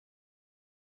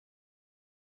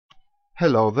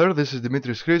Hello there, this is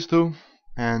Dimitris Christou,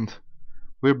 and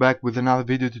we're back with another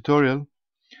video tutorial,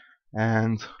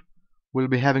 and we'll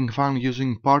be having fun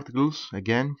using particles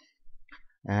again.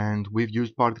 And we've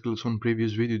used particles on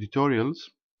previous video tutorials,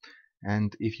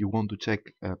 and if you want to check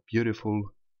a beautiful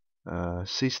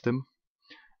system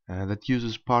that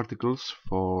uses particles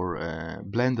for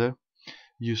Blender,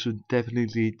 you should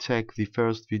definitely check the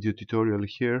first video tutorial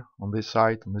here on this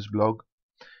site, on this blog,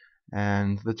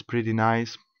 and that's pretty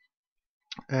nice.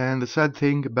 And the sad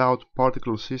thing about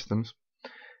particle systems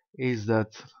is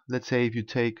that, let's say if you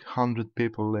take 100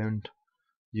 people and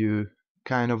you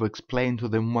kind of explain to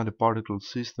them what a particle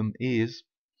system is,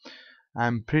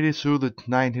 I'm pretty sure that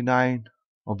 99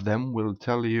 of them will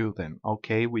tell you then,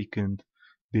 okay, we can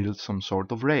build some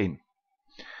sort of rain.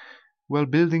 Well,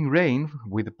 building rain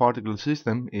with a particle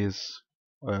system is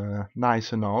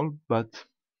nice and all, but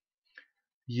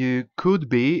you could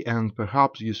be, and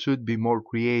perhaps you should be, more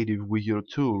creative with your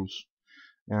tools,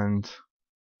 and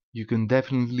you can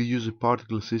definitely use a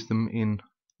particle system in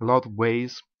a lot of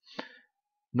ways,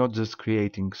 not just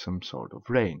creating some sort of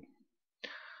rain.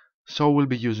 So we'll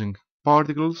be using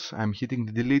particles. I'm hitting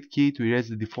the delete key to erase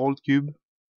the default cube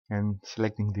and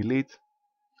selecting delete,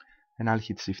 and I'll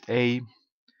hit Shift A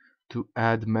to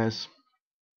add mesh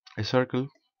a circle,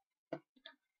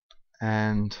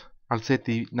 and I'll set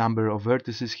the number of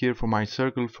vertices here for my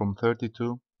circle from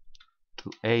 32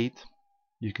 to 8.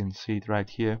 You can see it right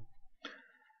here.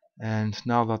 And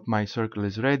now that my circle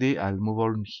is ready, I'll move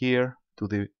on here to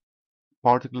the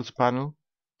particles panel,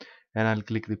 and I'll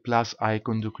click the plus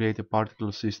icon to create a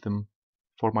particle system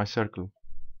for my circle.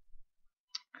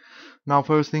 Now,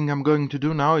 first thing I'm going to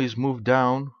do now is move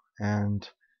down and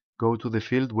go to the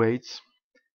field weights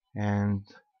and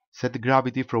set the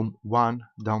gravity from 1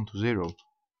 down to 0.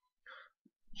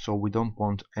 So we don't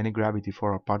want any gravity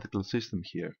for our particle system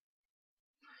here.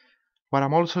 What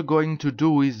I'm also going to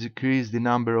do is decrease the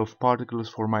number of particles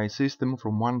for my system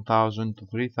from 1000 to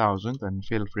 3000, and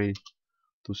feel free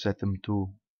to set them to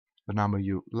the number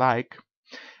you like.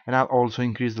 And I'll also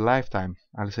increase the lifetime.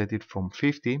 I'll set it from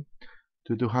 50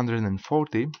 to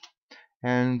 240,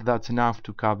 and that's enough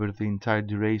to cover the entire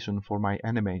duration for my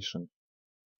animation.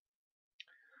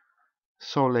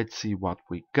 So let's see what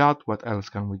we got. What else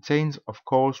can we change? Of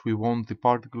course, we want the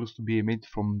particles to be emitted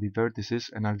from the vertices,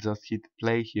 and I'll just hit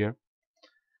play here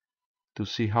to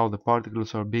see how the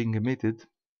particles are being emitted.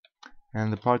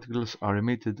 And the particles are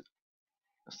emitted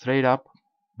straight up,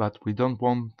 but we don't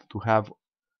want to have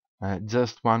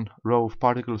just one row of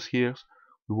particles here.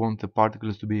 We want the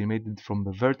particles to be emitted from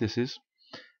the vertices.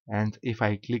 And if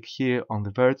I click here on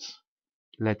the verts,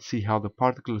 let's see how the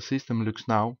particle system looks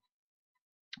now.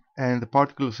 And the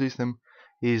particle system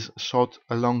is shot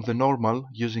along the normal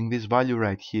using this value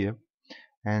right here.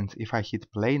 And if I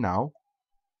hit play now,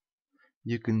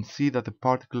 you can see that the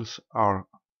particles are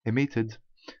emitted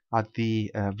at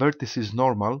the vertices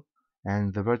normal,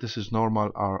 and the vertices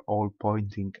normal are all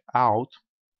pointing out.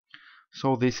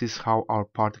 So this is how our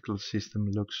particle system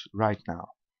looks right now.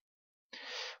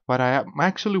 What I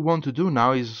actually want to do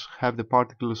now is have the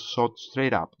particles shot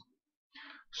straight up.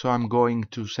 So I'm going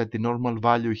to set the normal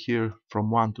value here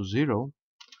from 1 to 0.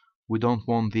 We don't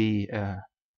want the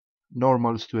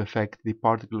normals to affect the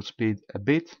particle speed a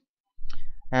bit.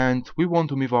 And we want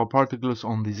to move our particles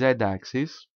on the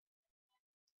z-axis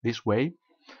this way.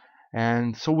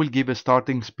 And so we'll give a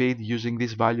starting speed using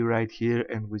this value right here,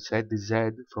 and we set the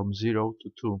z from 0 to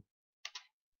 2.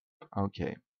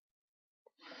 Okay.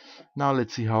 Now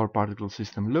let's see how our particle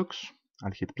system looks.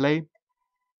 I'll hit play.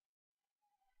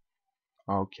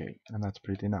 Okay, and that's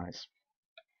pretty nice.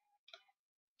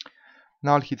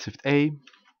 Now I'll hit Shift A,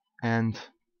 and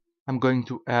I'm going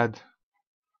to add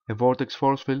a vortex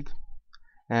force field.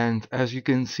 And as you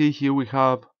can see here, we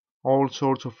have all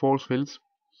sorts of force fields.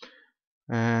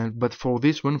 But for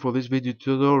this one, for this video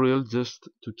tutorial, just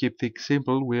to keep things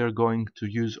simple, we are going to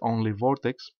use only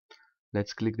vortex.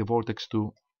 Let's click the vortex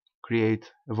to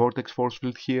create a vortex force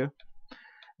field here,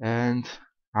 and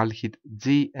I'll hit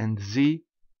G and Z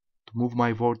to move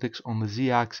my vortex on the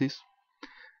Z axis,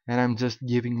 and I'm just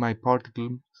giving my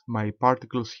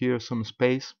particles here some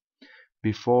space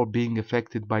before being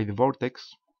affected by the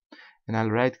vortex. And I'll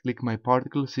right click my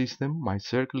particle system, my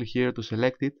circle here, to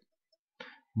select it,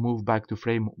 move back to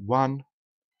frame 1,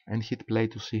 and hit play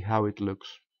to see how it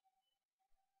looks.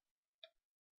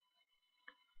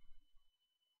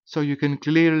 So you can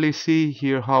clearly see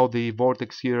here how the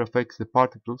vortex here affects the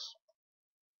particles,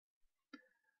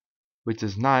 which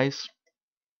is nice.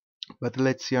 But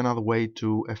let's see another way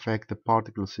to affect the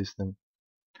particle system.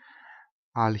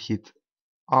 I'll hit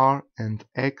R and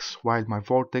X while my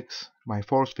vortex, my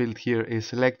force field here, is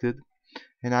selected,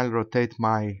 and I'll rotate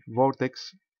my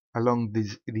vortex along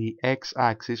the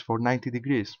x-axis for 90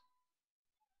 degrees.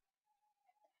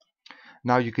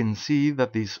 Now you can see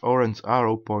that this orange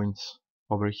arrow points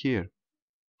over here,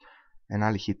 and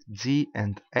I'll hit Z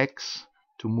and X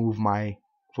to move my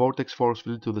vortex force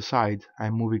field to the side.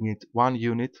 I'm moving it 1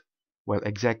 unit, well,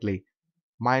 exactly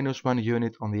 -1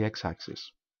 unit on the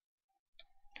x-axis.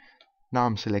 Now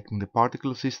I'm selecting the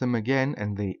particle system again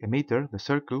and the emitter, the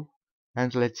circle,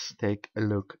 and let's take a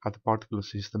look at the particle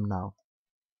system now.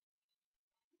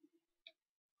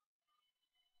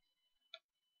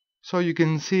 So you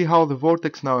can see how the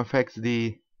vortex now affects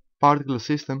the particle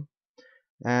system,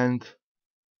 and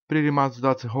pretty much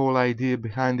that's the whole idea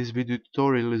behind this video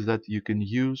tutorial, is that you can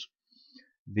use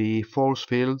the force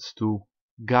fields to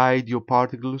guide your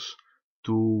particles,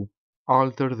 to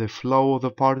alter the flow of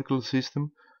the particle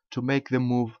system, to make them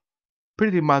move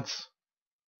pretty much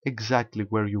exactly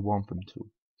where you want them to.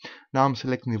 Now I'm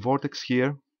selecting the vortex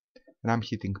here and I'm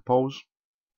hitting pause,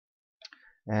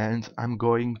 and I'm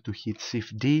going to hit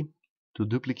Shift D to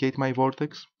duplicate my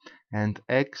vortex and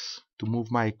X to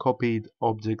move my copied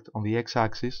object on the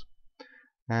x-axis,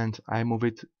 and I move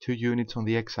it 2 units on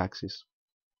the x-axis.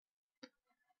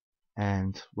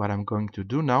 And what I'm going to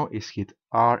do now is hit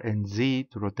R and Z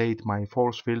to rotate my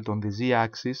force field on the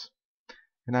z-axis,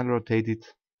 and I'll rotate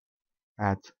it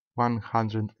at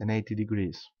 180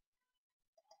 degrees.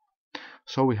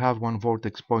 So we have one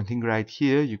vortex pointing right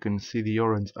here, you can see the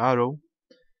orange arrow,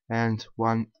 and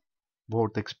one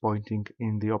vortex pointing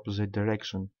in the opposite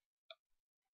direction.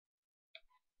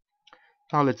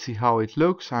 Now let's see how it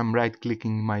looks. I'm right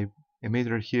clicking my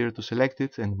emitter here to select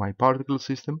it and my particle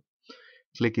system.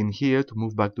 Click in here to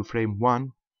move back to frame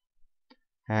 1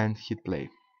 and hit play.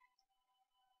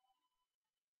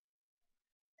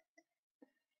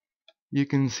 You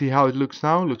can see how it looks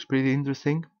now. It looks pretty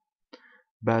interesting,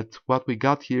 but what we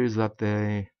got here is that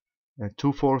the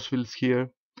two force fields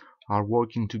here are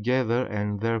working together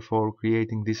and therefore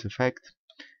creating this effect,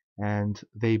 and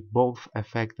they both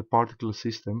affect the particle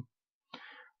system.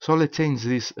 So let's change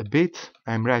this a bit.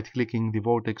 I'm right clicking the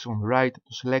vortex on the right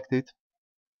to select it,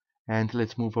 and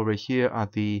let's move over here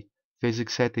at the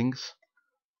physics settings,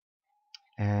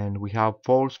 and we have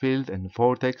force field and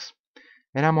vortex,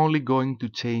 and I'm only going to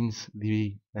change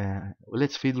the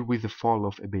let's fiddle with the fall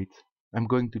off a bit. I'm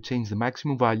going to change the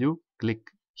maximum value.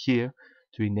 Click here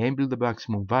to enable the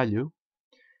maximum value,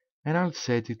 and I'll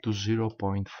set it to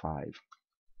 0.5.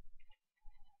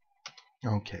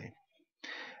 okay,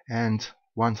 and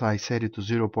once I set it to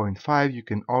 0.5, you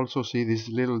can also see this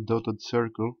little dotted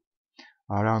circle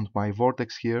around my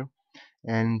vortex here,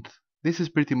 and this is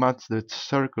pretty much the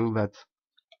circle that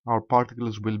our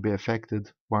particles will be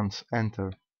affected once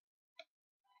enter.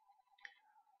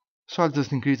 So I'll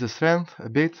just increase the strength a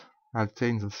bit. I'll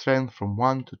change the strength from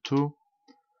 1 to 2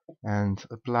 and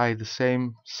apply the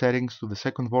same settings to the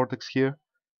second vortex here.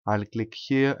 I'll click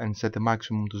here and set the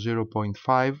maximum to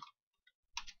 0.5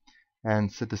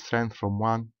 and set the strength from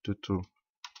 1 to 2.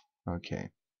 Okay.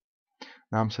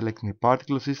 Now I'm selecting the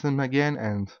particle system again,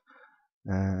 and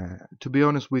to be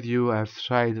honest with you, I've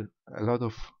tried a lot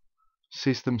of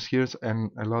systems here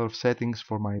and a lot of settings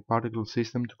for my particle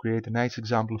system to create a nice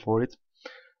example for it,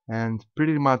 and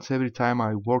pretty much every time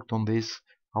I worked on this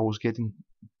I was getting,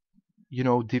 you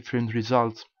know, different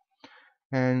results,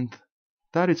 and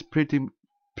that is pretty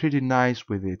nice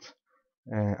with it.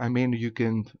 I mean, you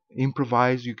can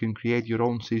improvise, you can create your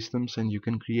own systems, and you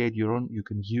can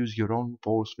use your own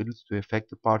force fields to affect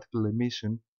the particle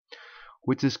emission,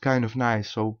 which is kind of nice.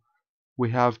 So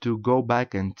we have to go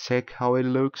back and check how it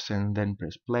looks and then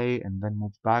press play and then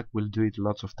move back. We'll do it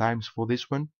lots of times for this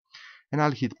one, and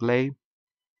I'll hit play,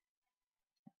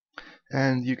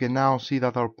 and you can now see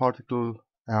that our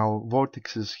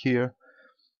vortexes here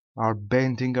are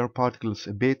bending our particles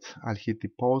a bit. I'll hit the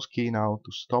pause key now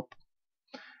to stop,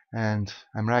 and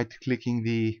I'm right clicking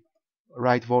the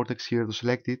right vortex here to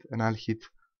select it, and I'll hit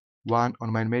 1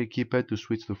 on my numeric keypad to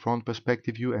switch to front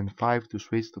perspective view and 5 to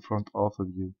switch to front ortho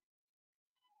view.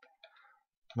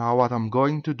 Now what I'm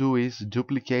going to do is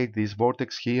duplicate this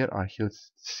vortex here. I hit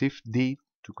Shift D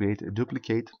to create a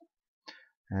duplicate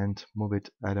and move it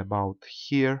at about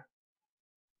here.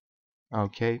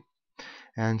 Okay,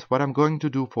 and what I'm going to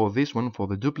do for this one, for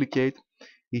the duplicate,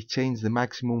 is change the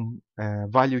maximum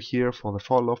value here for the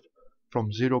fall off from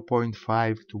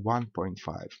 0.5 to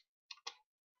 1.5.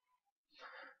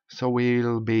 So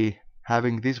we'll be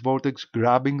having this vortex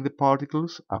grabbing the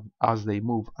particles as they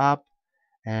move up,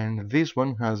 and this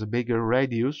one has a bigger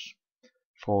radius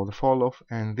for the fall off,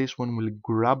 and this one will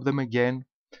grab them again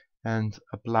and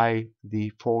apply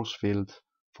the force field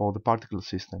for the particle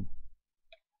system.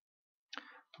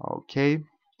 Okay,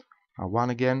 one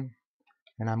again,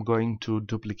 and I'm going to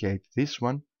duplicate this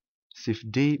one.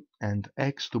 Shift D and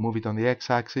X to move it on the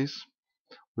X-axis.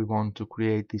 We want to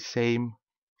create the same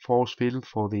force field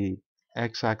for the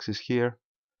X-axis here,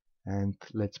 and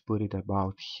let's put it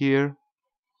about here.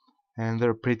 And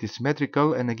they're pretty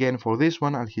symmetrical, and again for this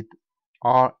one I'll hit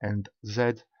R and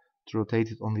Z to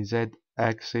rotate it on the Z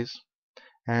axis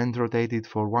and rotate it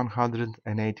for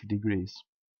 180 degrees.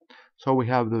 So we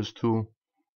have those two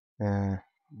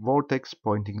vortex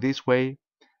pointing this way,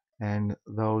 and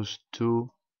those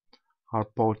two are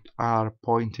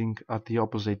pointing at the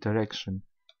opposite direction.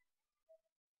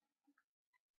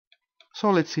 So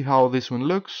let's see how this one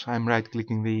looks. I'm right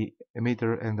clicking the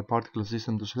emitter and the particle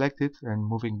system to select it and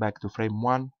moving back to frame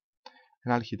 1,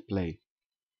 and I'll hit play.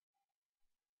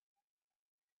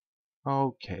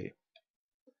 Okay,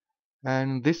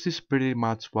 and this is pretty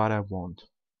much what I want.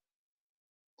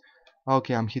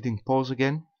 Okay, I'm hitting pause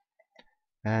again,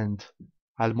 and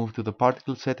I'll move to the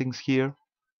particle settings here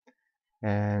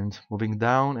and moving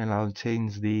down, and I'll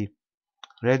change the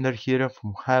render here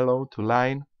from halo to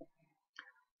line,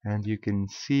 and you can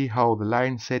see how the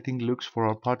line setting looks for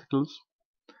our particles.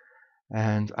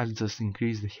 And I'll just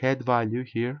increase the head value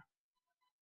here.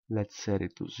 Let's set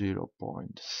it to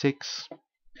 0.6,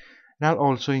 and I'll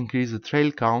also increase the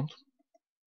trail count.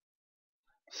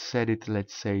 Set it,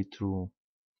 let's say, to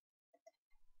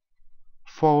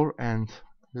 4, and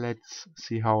let's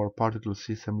see how our particle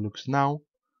system looks now.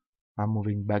 I'm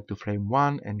moving back to frame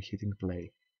 1 and hitting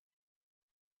play.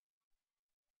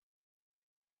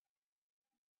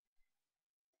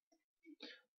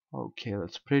 Okay,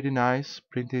 that's pretty nice,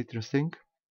 pretty interesting.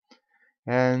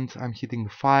 And I'm hitting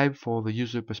 5 for the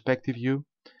user perspective view,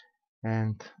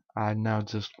 and I now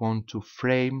just want to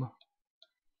frame,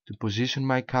 to position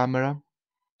my camera,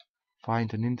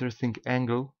 find an interesting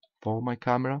angle for my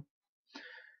camera,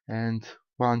 and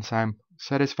once I'm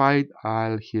satisfied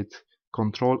I'll hit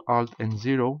Ctrl Alt and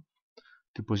 0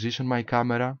 to position my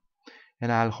camera,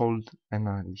 and I'll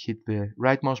hit the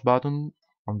right mouse button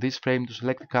on this frame to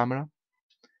select the camera,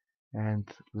 and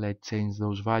let's change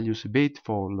those values a bit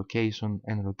for location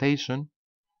and rotation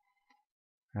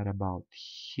at about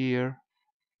here.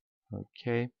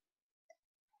 Okay,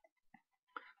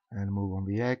 and move on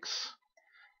the X,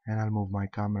 and I'll move my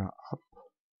camera up,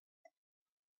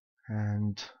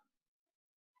 and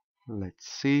let's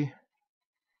see,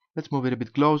 let's move it a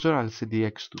bit closer. I'll set the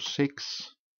X to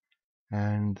 6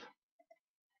 and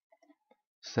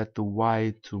set the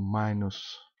Y to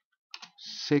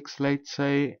 -6, let's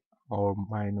say, or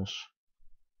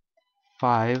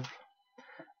 -5,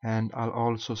 and I'll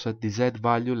also set the Z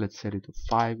value. Let's set it to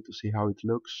 5 to see how it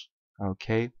looks.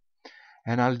 Okay,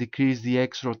 and I'll decrease the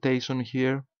X rotation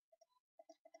here.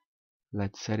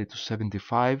 Let's set it to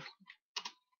 75.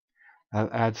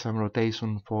 I'll add some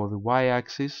rotation for the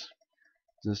Y-axis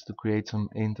just to create some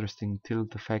interesting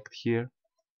tilt effect here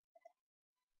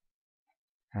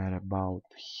at about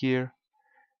here,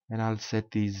 and I'll set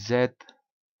the Z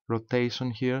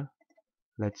rotation here.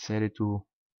 Let's set it to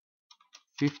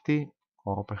 50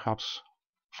 or perhaps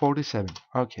 47.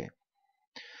 Okay,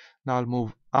 now I'll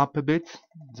move up a bit,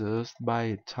 just by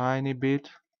a tiny bit,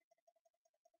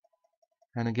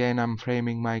 and again I'm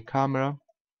framing my camera.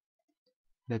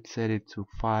 Let's set it to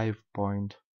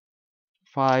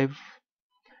 5.5,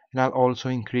 and I'll also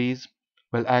increase,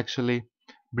 well, actually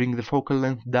bring the focal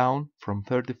length down from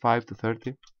 35 to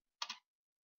 30.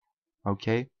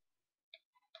 Okay,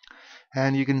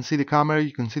 and you can see the camera,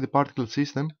 you can see the particle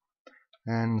system,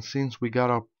 and since we got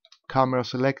our camera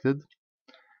selected,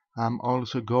 I'm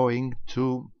also going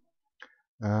to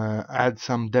add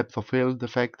some depth of field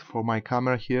effect for my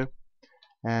camera here.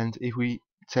 And if we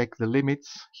check the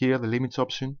limits here, the limits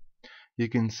option, you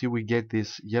can see we get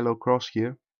this yellow cross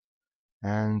here,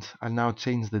 and I'll now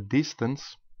change the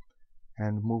distance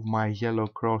and move my yellow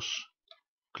cross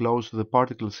close to the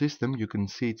particle system. You can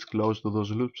see it's close to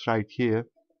those loops right here,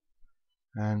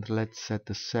 and let's set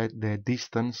the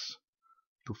distance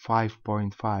to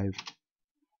 5.5.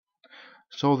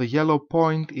 So the yellow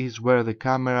point is where the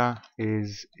camera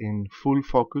is in full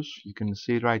focus. You can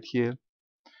see it right here,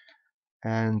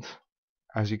 and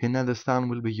as you can understand,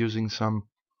 we'll be using some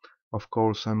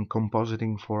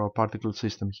compositing for our particle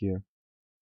system here.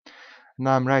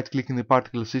 Now I'm right clicking the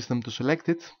particle system to select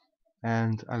it,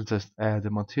 and I'll just add a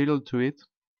material to it.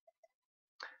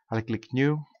 I'll click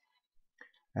new,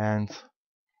 and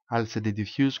I'll set the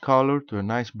diffuse color to a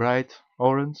nice bright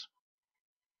orange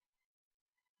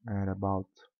at about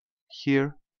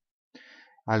here.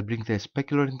 I'll bring the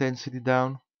specular intensity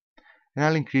down, and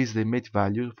I'll increase the emit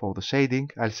value for the shading.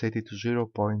 I'll set it to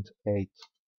 0.8.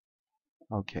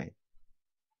 Okay,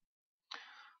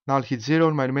 Now I'll hit 0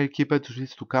 on my memory keypad to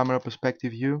switch to camera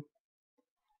perspective view,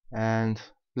 and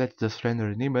let's just render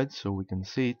an image so we can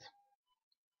see it,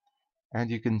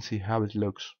 and you can see how it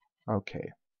looks.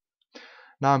 Okay,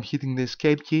 now I'm hitting the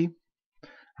escape key.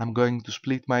 I'm going to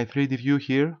split my 3D view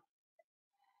here.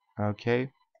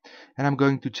 Okay, and I'm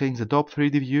going to change the top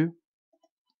 3D view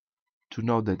to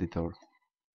node editor.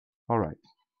 Alright,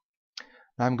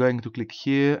 now I'm going to click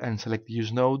here and select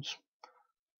use nodes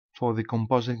for the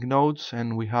compositing nodes,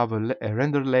 and we have a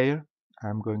render layer.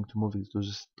 I'm going to move it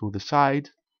to the side,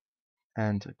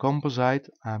 and a composite.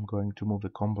 I'm going to move the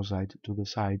composite to the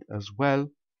side as well,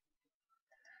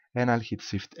 and I'll hit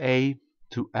Shift A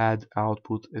to add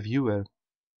output viewer.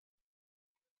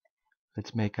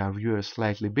 Let's make our viewer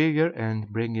slightly bigger and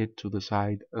bring it to the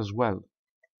side as well.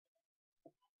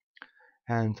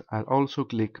 And I'll also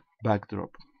click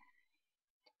backdrop.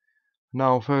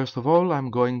 Now first of all,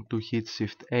 I'm going to hit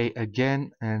Shift A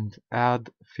again and add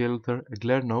filter a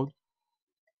glare node,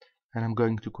 and I'm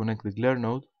going to connect the glare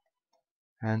node,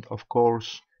 and of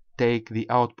course take the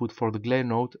output for the glare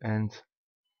node and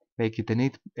make it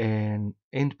an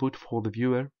input for the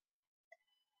viewer.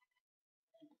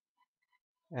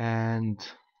 And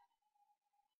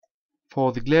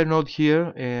for the glare node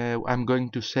here, I'm going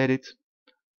to set it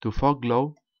to fog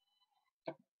glow,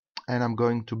 and I'm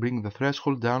going to bring the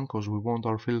threshold down because we want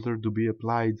our filter to be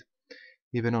applied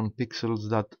even on pixels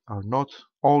that are not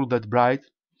all that bright.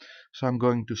 So I'm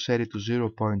going to set it to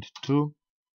 0.2.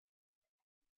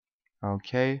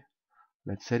 Okay,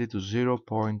 let's set it to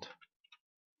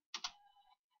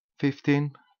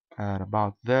 0.15,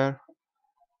 about there,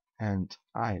 and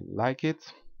I like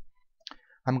it.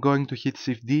 I'm going to hit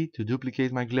Shift D to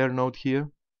duplicate my glare node here,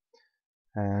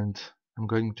 and I'm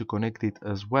going to connect it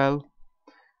as well,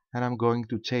 and I'm going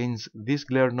to change this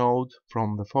glare node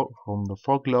from the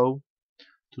fog glow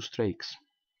to streaks.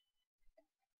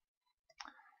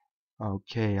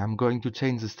 Okay, I'm going to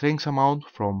change the strength amount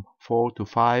from 4 to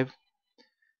 5,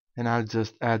 and I'll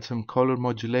just add some color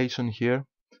modulation here.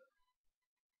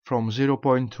 From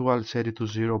 0.2 I'll set it to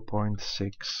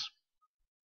 0.6.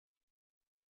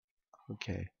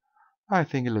 Okay, I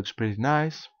think it looks pretty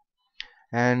nice.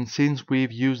 And since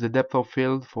we've used the depth of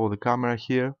field for the camera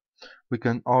here, we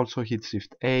can also hit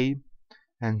Shift A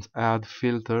and add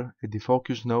filter a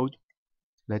defocus node.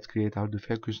 Let's create our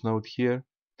defocus node here.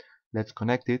 Let's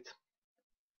connect it.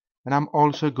 And I'm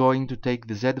also going to take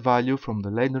the Z value from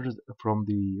the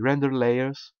render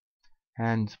layers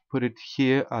and put it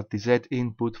here at the Z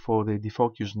input for the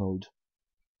defocus node.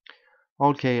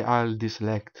 Okay, I'll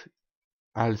select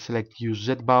use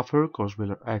Z buffer because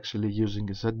we're actually using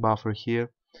a Z buffer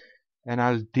here, and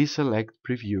I'll deselect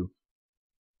preview.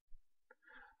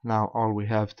 Now all we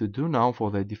have to do now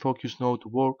for the defocus node to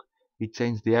work is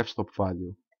change the f-stop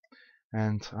value,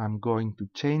 and I'm going to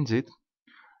change it.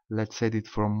 Let's set it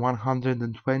from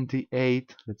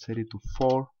 128, let's set it to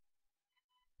 4,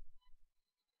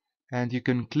 and you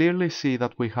can clearly see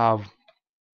that we have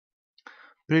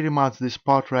pretty much this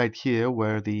part right here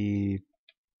where the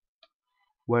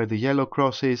yellow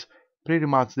cross is. Pretty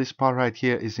much this part right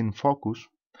here is in focus,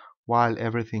 while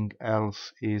everything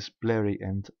else is blurry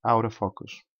and out of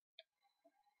focus.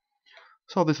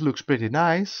 So this looks pretty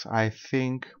nice. I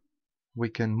think we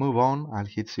can move on. I'll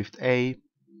hit Shift A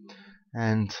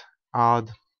and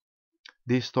add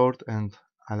distort, and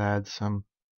I'll add some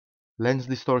lens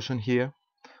distortion here.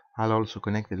 I'll also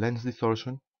connect the lens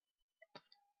distortion,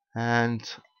 and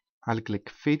I'll click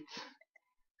fit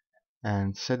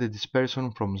and set the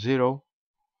dispersion from 0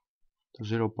 to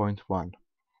 0.1.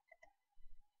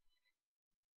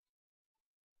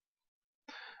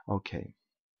 Okay,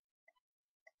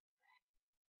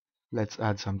 let's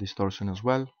add some distortion as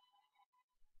well.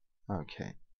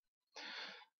 Okay,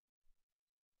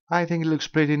 I think it looks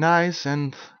pretty nice,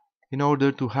 and in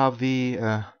order to have the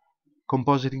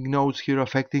compositing nodes here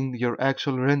affecting your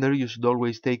actual render, you should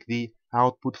always take the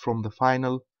output from the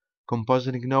final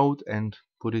compositing node and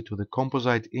put it to the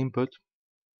composite input,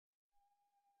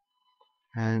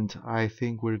 and I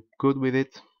think we're good with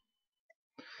it.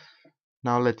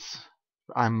 Now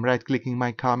I'm right clicking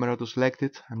my camera to select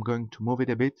it. I'm going to move it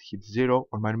a bit, hit 0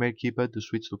 on my memory keypad to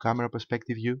switch to camera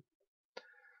perspective view,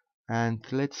 and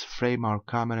let's frame our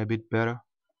camera a bit better.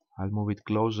 I'll move it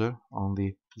closer on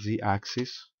the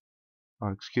z-axis,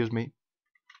 or excuse me,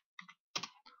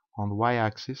 on the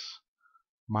y-axis,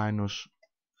 minus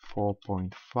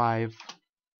 4.5,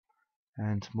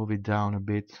 and move it down a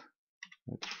bit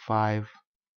at 5,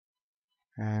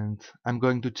 and I'm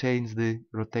going to change the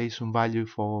rotation value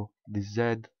for the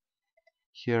Z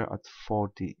here at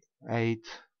 48.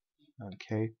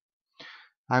 Okay,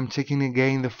 I'm checking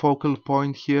again the focal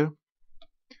point here,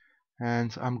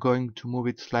 and I'm going to move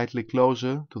it slightly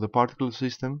closer to the particle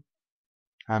system.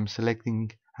 I'm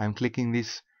clicking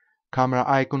this camera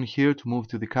icon here to move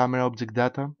to the camera object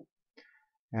data,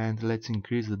 and let's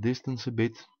increase the distance a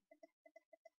bit.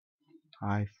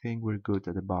 I think we're good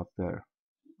at about there.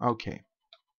 Okay,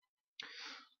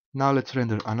 now let's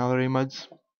render another image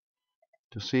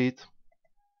to see it,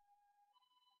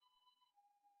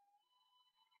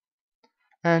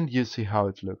 and you see how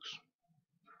it looks.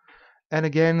 And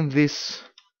again, this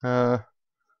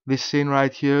scene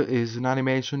right here is an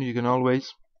animation. You can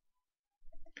always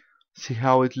see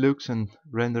how it looks and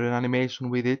render an animation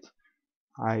with it.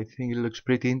 I think it looks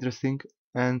pretty interesting.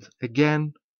 And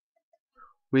again,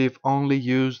 we've only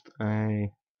used a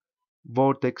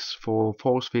vortex for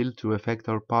force field to affect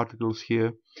our particles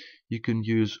here. You can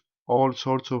use all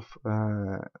sorts of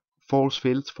force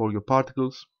fields for your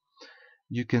particles.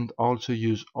 You can also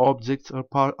use objects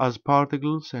as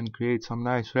particles and create some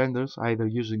nice renders, either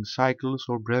using cycles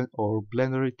or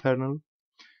Blender Eternal.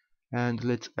 And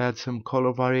let's add some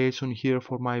color variation here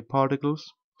for my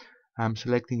particles. I'm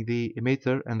selecting the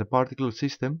emitter and the particle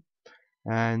system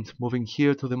and moving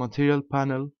here to the material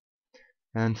panel,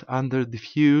 and under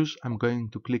diffuse I'm going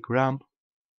to click ramp,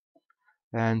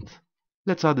 and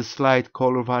let's add a slight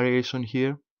color variation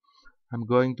here. I'm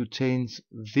going to change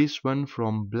this one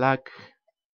from black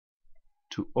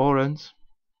to orange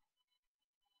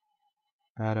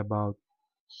at about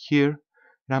here,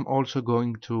 and I'm also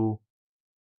going to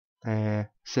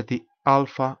set the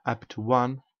alpha up to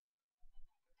 1,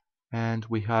 and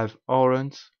we have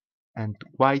orange and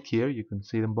white here. You can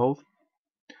see them both.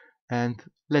 And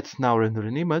let's now render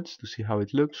an image to see how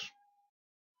it looks.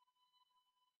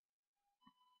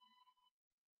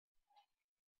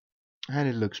 And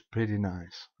it looks pretty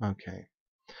nice. Okay,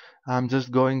 I'm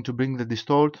just going to bring the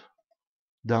distort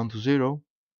down to 0,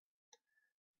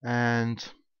 and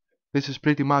this is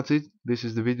pretty much it. This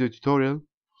is the video tutorial.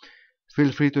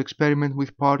 Feel free to experiment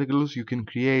with particles. You can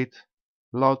create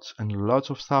lots and lots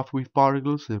of stuff with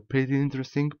particles. They're pretty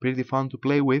interesting, pretty fun to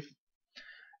play with.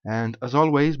 And as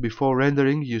always, before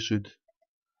rendering, you should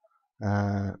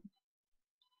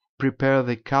prepare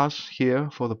the cache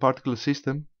here for the particle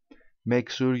system. Make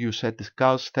sure you set the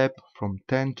cache step from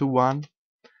 10 to 1,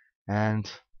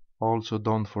 and also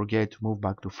don't forget to move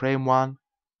back to frame 1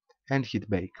 and hit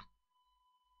bake.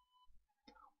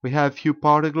 We have few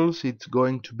particles. It's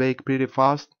going to bake pretty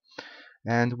fast,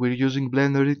 and we're using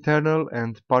Blender Eternal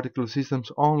and particle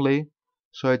systems only,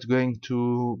 so it's going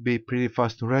to be pretty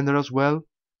fast to render as well.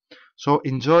 So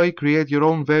enjoy, create your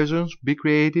own versions, be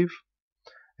creative,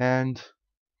 and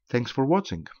thanks for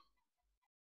watching.